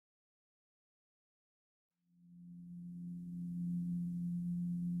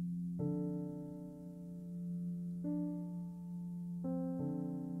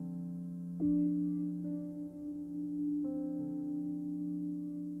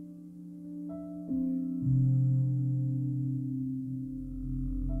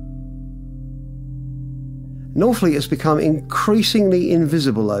Northfleet has become increasingly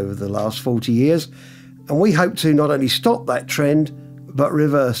invisible over the last 40 years, and we hope to not only stop that trend, but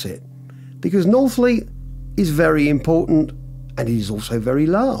reverse it. Because Northfleet is very important, and it is also very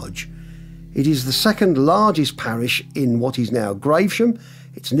large. It is the second largest parish in what is now Gravesham.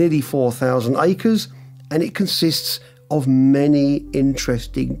 It's nearly 4,000 acres, and it consists of many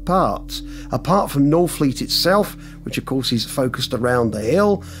interesting parts. Apart from Northfleet itself, which of course is focused around the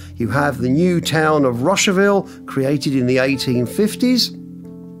hill, you have the new town of Rocherville, created in the 1850s.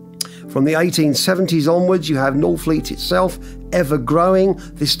 From the 1870s onwards, you have Northfleet itself ever growing,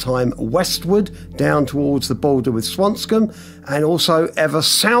 this time westward, down towards the border with Swanscombe, and also ever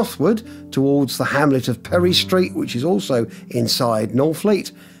southward towards the hamlet of Perry Street, which is also inside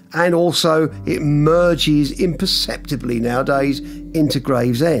Northfleet. And also it merges imperceptibly nowadays into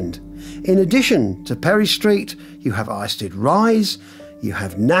Gravesend. In addition to Perry Street, you have Isted Rise, you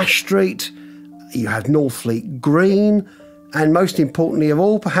have Nash Street, you have Northfleet Green, and most importantly of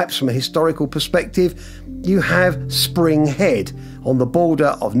all, perhaps from a historical perspective, you have Spring Head on the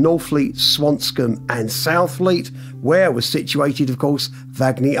border of Northfleet, Swanscombe and Southfleet, where was situated, of course,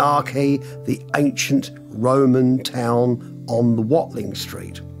 Vagny Archy, the ancient Roman town on the Watling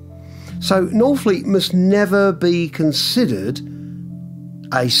Street. So Northfleet must never be considered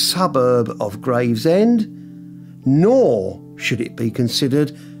a suburb of Gravesend, nor should it be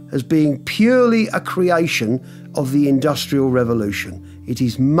considered as being purely a creation of the Industrial Revolution. It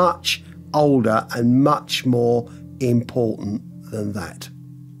is much older and much more important than that.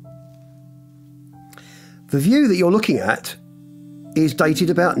 The view that you're looking at is dated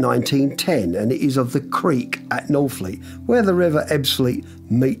about 1910, and it is of the creek at Northfleet, where the River Ebbsfleet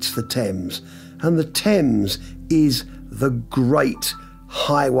meets the Thames. And the Thames is the great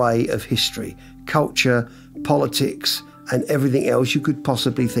highway of history, culture, politics, and everything else you could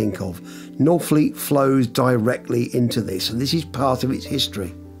possibly think of. Northfleet flows directly into this, and this is part of its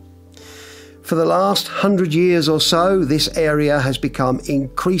history. For the last 100 years or so, this area has become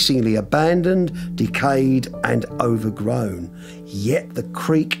increasingly abandoned, decayed and overgrown. Yet the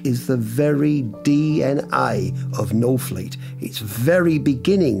creek is the very DNA of Northfleet. Its very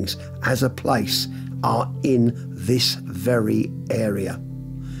beginnings as a place are in this very area.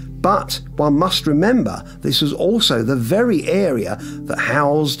 But one must remember this was also the very area that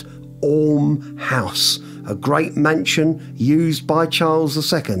housed Orme House, a great mansion used by Charles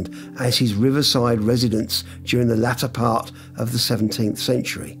II as his riverside residence during the latter part of the 17th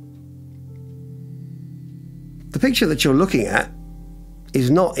century. The picture that you're looking at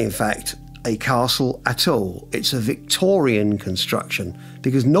is not, in fact, a castle at all. It's a Victorian construction,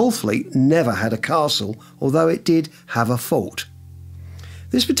 because Northfleet never had a castle, although it did have a fort.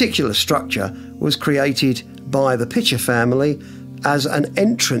 This particular structure was created by the Pitcher family as an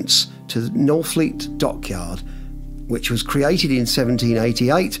entrance to Northfleet Dockyard, which was created in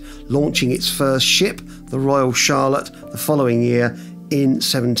 1788, launching its first ship, the Royal Charlotte, the following year in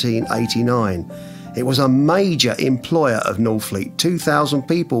 1789. It was a major employer of Northfleet. 2,000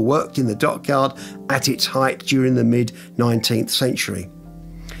 people worked in the dockyard at its height during the mid-19th century.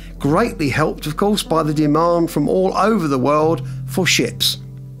 Greatly helped, of course, by the demand from all over the world for ships,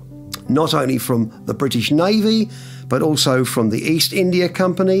 not only from the British Navy, but also from the East India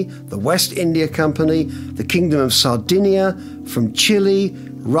Company, the West India Company, the Kingdom of Sardinia, from Chile,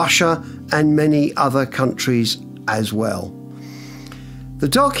 Russia, and many other countries as well. The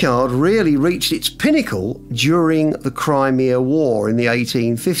dockyard really reached its pinnacle during the Crimea War in the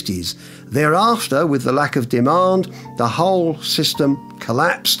 1850s. Thereafter, with the lack of demand, the whole system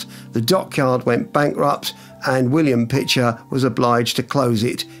collapsed, the dockyard went bankrupt, and William Pitcher was obliged to close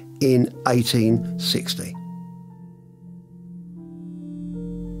it in 1860.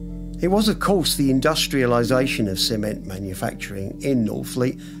 It was, of course, the industrialisation of cement manufacturing in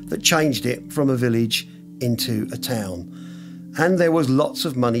Northfleet that changed it from a village into a town. And there was lots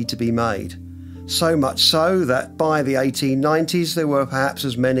of money to be made. So much so that by the 1890s there were perhaps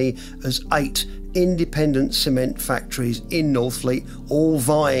as many as 8 independent cement factories in Northfleet, all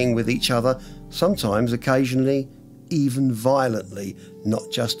vying with each other, sometimes, occasionally, even violently, not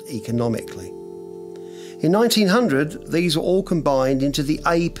just economically. In 1900, these were all combined into the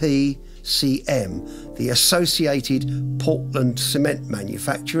APCM, the Associated Portland Cement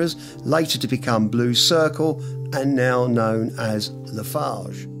Manufacturers, later to become Blue Circle and now known as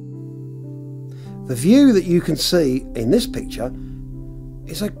Lafarge. The view that you can see in this picture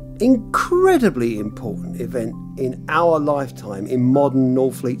is an incredibly important event in our lifetime in modern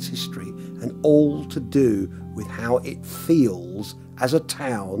Northfleet's history, and all to do with how it feels as a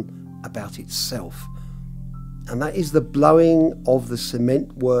town about itself. And that is the blowing of the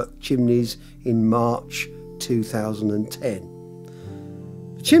cement work chimneys in March 2010.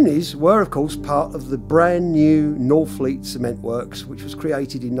 The chimneys were, of course, part of the brand new Northfleet cement works, which was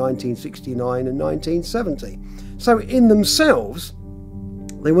created in 1969 and 1970. So in themselves,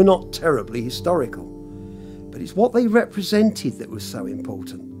 they were not terribly historical. But it's what they represented that was so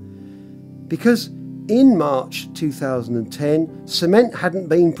important. Because in March 2010, cement hadn't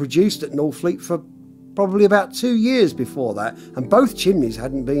been produced at Northfleet for probably about 2 years before that, and both chimneys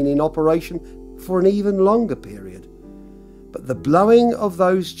hadn't been in operation for an even longer period. But the blowing of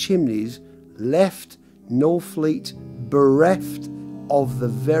those chimneys left Northfleet bereft of the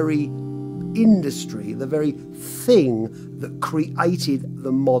very industry, the very thing that created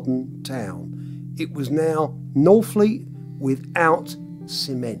the modern town. It was now Northfleet without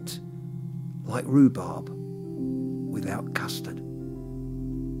cement, like rhubarb without custard.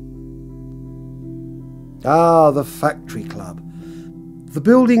 Ah, the Factory Club. The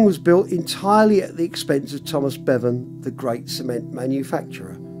building was built entirely at the expense of Thomas Bevan, the great cement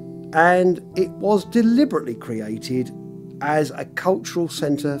manufacturer, and it was deliberately created as a cultural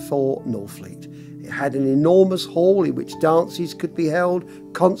centre for Northfleet. It had an enormous hall in which dances could be held,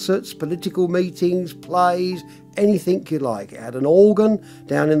 concerts, political meetings, plays, anything you like. It had an organ.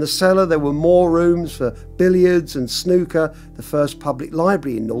 Down in the cellar there were more rooms for billiards and snooker. The first public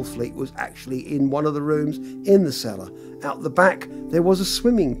library in Northfleet was actually in one of the rooms in the cellar. Out the back there was a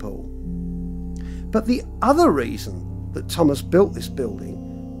swimming pool. But the other reason that Thomas built this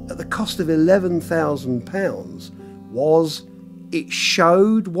building at the cost of £11,000 was it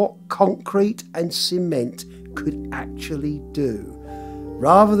showed what concrete and cement could actually do.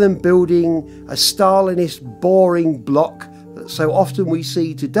 Rather than building a Stalinist boring block that so often we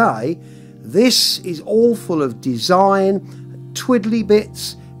see today, this is all full of design, twiddly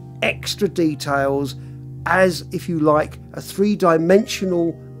bits, extra details, as, if you like, a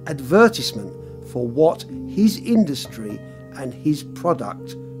three-dimensional advertisement for what his industry and his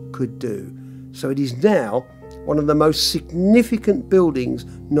product could do. So it is now one of the most significant buildings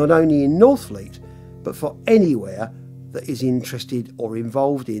not only in Northfleet, but for anywhere that is interested or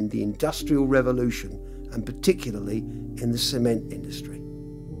involved in the Industrial Revolution, and particularly in the cement industry.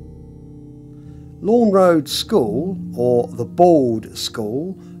 Lawn Road School, or the Board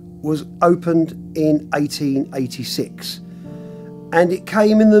School, was opened in 1886, and it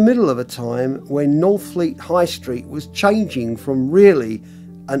came in the middle of a time when Northfleet High Street was changing from really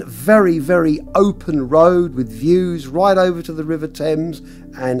a very, very open road with views right over to the River Thames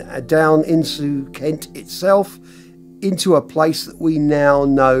and down into Kent itself, into a place that we now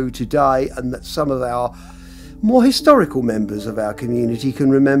know today and that some of our more historical members of our community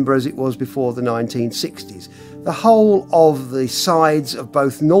can remember as it was before the 1960s. The whole of the sides of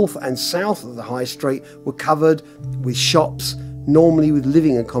both north and south of the High Street were covered with shops, normally with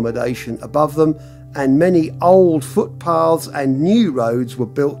living accommodation above them, and many old footpaths and new roads were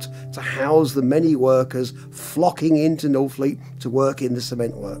built to house the many workers flocking into Northfleet to work in the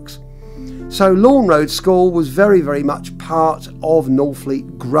cement works. So Lawn Road School was very, very much part of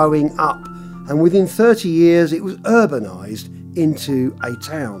Northfleet growing up, and within 30 years it was urbanised into a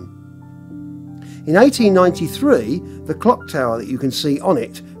town. In 1893, the clock tower that you can see on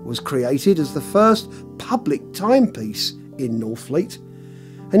it was created as the first public timepiece in Northfleet.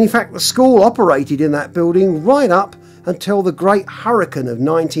 And in fact, the school operated in that building right up until the Great Hurricane of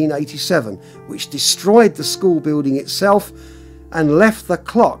 1987, which destroyed the school building itself and left the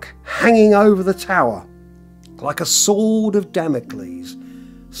clock hanging over the tower like a sword of Damocles.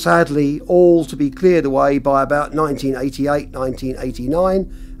 Sadly, all to be cleared away by about 1988-1989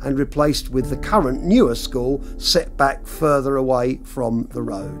 and replaced with the current newer school set back further away from the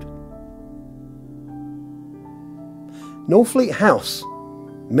road. Northfleet House.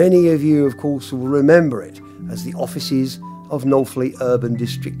 Many of you, of course, will remember it as the offices of Northfleet Urban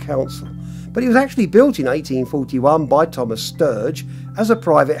District Council. But it was actually built in 1841 by Thomas Sturge as a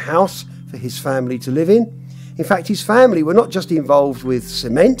private house for his family to live in. In fact, his family were not just involved with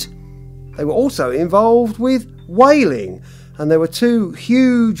cement, they were also involved with whaling. And there were two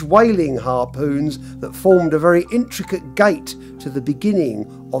huge whaling harpoons that formed a very intricate gate to the beginning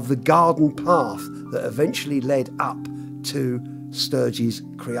of the garden path that eventually led up to Sturge's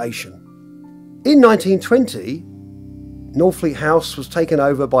creation. In 1920, Northfleet House was taken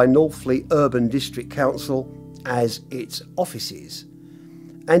over by Northfleet Urban District Council as its offices,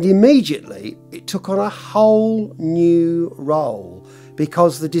 and immediately it took on a whole new role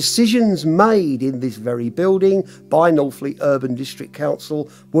because the decisions made in this very building by Northfleet Urban District Council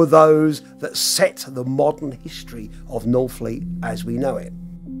were those that set the modern history of Northfleet as we know it.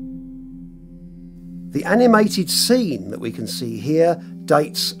 The animated scene that we can see here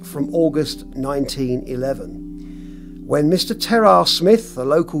dates from August 1911, when Mr. Terrar Smith, the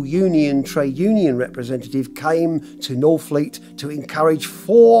local trade union representative, came to Northfleet to encourage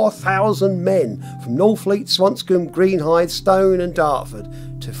 4,000 men from Northfleet, Swanscombe, Greenhithe, Stone and Dartford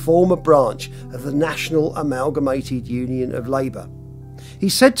to form a branch of the National Amalgamated Union of Labour. He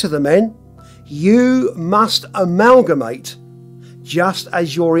said to the men, "You must amalgamate just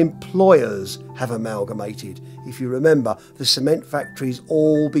as your employers have amalgamated." If you remember, the cement factories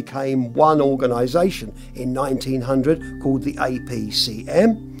all became one organisation in 1900 called the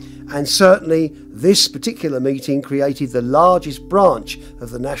APCM, and certainly this particular meeting created the largest branch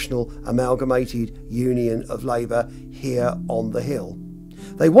of the National Amalgamated Union of Labour here on the Hill.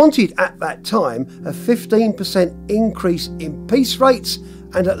 They wanted at that time a 15% increase in piece rates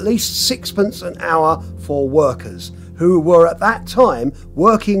and at least sixpence an hour for workers, who were at that time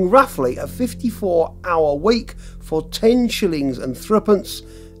working roughly a 54-hour week for 10 shillings and threepence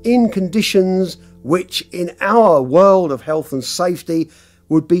in conditions which in our world of health and safety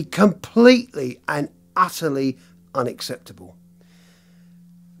would be completely and utterly unacceptable.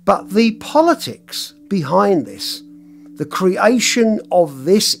 But the politics behind this, the creation of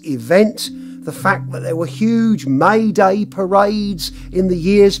this event, the fact that there were huge May Day parades in the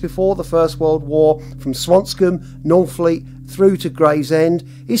years before the First World War from Swanscombe, Northfleet through to Gravesend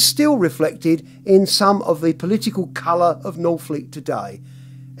is still reflected in some of the political colour of Northfleet today.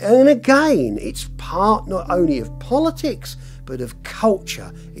 And again, it's part not only of politics but of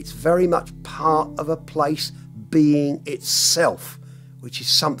culture. It's very much part of a place being itself, which is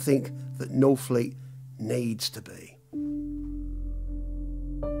something that Northfleet needs to be.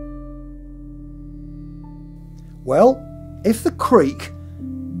 Well, if the creek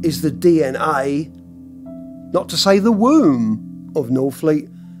is the DNA, not to say the womb of Northfleet,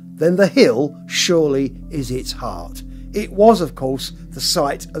 then the hill surely is its heart. It was, of course, the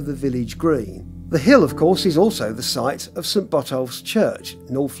site of the village green. The hill, of course, is also the site of St Botolph's Church,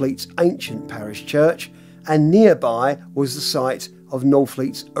 Northfleet's ancient parish church, and nearby was the site of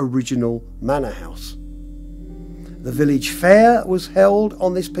Northfleet's original manor house. The village fair was held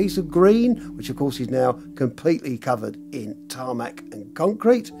on this piece of green, which of course is now completely covered in tarmac and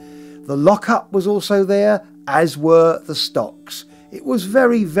concrete. The lockup was also there, as were the stocks. It was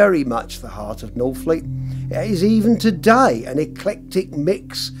very, very much the heart of Northfleet. It is even today an eclectic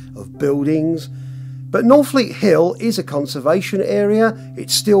mix of buildings. But Northfleet Hill is a conservation area.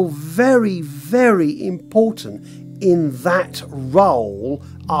 It's still very, very important in that role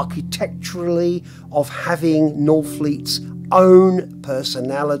architecturally of having Northfleet's own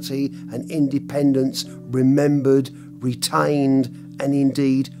personality and independence remembered, retained and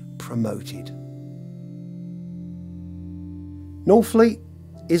indeed promoted. Northfleet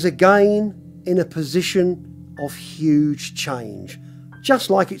is again in a position of huge change,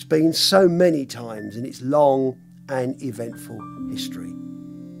 just like it's been so many times in its long and eventful history.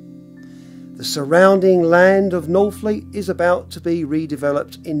 The surrounding land of Northfleet is about to be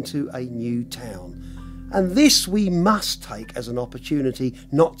redeveloped into a new town. And this we must take as an opportunity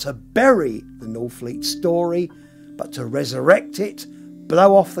not to bury the Northfleet story, but to resurrect it,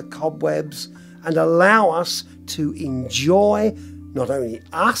 blow off the cobwebs, and allow us to enjoy, not only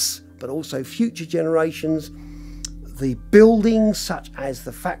us, but also future generations, the buildings such as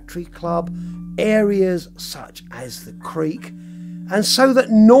the Factory Club, areas such as the Creek, and so that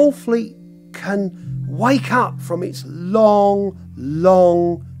Northfleet can wake up from its long,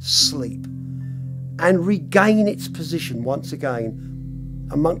 long sleep and regain its position once again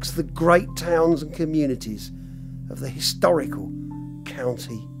amongst the great towns and communities of the historical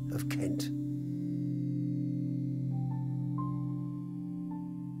county of Kent.